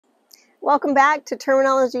Welcome back to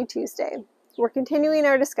Terminology Tuesday. We're continuing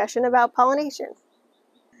our discussion about pollination.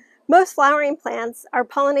 Most flowering plants are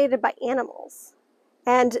pollinated by animals,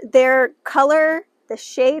 and their color, the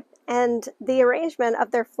shape, and the arrangement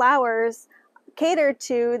of their flowers cater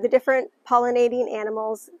to the different pollinating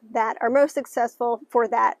animals that are most successful for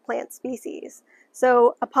that plant species.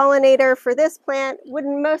 So a pollinator for this plant would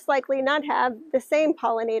most likely not have the same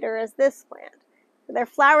pollinator as this plant. Their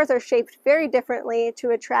flowers are shaped very differently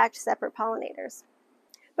to attract separate pollinators.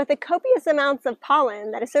 But the copious amounts of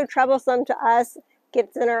pollen that is so troublesome to us,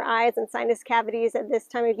 gets in our eyes and sinus cavities at this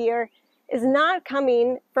time of year, is not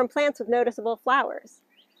coming from plants with noticeable flowers.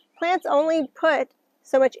 Plants only put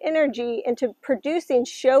so much energy into producing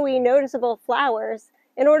showy, noticeable flowers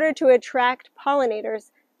in order to attract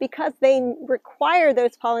pollinators because they require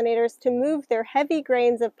those pollinators to move their heavy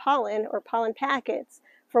grains of pollen or pollen packets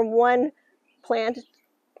from one plant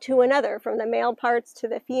to another, from the male parts to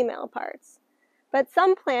the female parts. But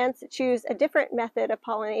some plants choose a different method of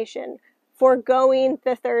pollination, foregoing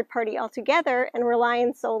the third party altogether and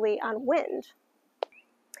relying solely on wind.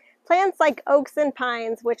 Plants like oaks and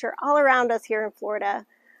pines, which are all around us here in Florida,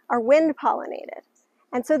 are wind-pollinated.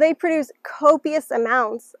 And so they produce copious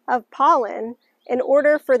amounts of pollen in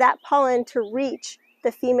order for that pollen to reach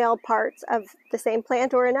the female parts of the same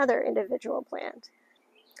plant or another individual plant.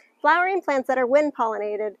 Flowering plants that are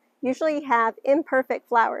wind-pollinated usually have imperfect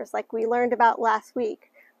flowers, like we learned about last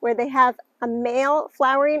week, where they have a male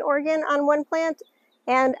flowering organ on one plant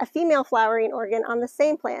and a female flowering organ on the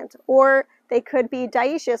same plant. Or they could be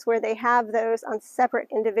dioecious, where they have those on separate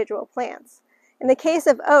individual plants. In the case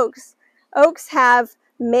of oaks, oaks have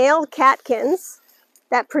male catkins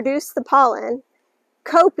that produce the pollen,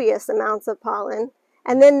 copious amounts of pollen,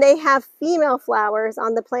 and then they have female flowers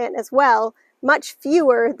on the plant as well, much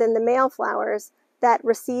fewer than the male flowers that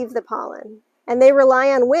receive the pollen. And they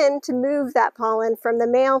rely on wind to move that pollen from the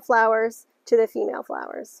male flowers to the female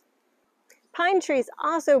flowers. Pine trees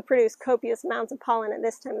also produce copious amounts of pollen at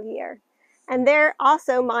this time of year. And they're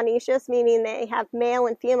also monoecious, meaning they have male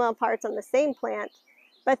and female parts on the same plant,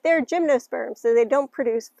 but they're gymnosperms, so they don't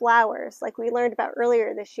produce flowers like we learned about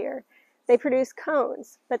earlier this year. They produce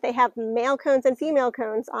cones, but they have male cones and female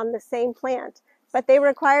cones on the same plant, but they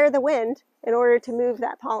require the wind in order to move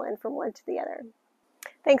that pollen from one to the other.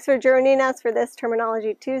 Thanks for joining us for this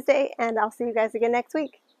Terminology Tuesday, and I'll see you guys again next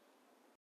week.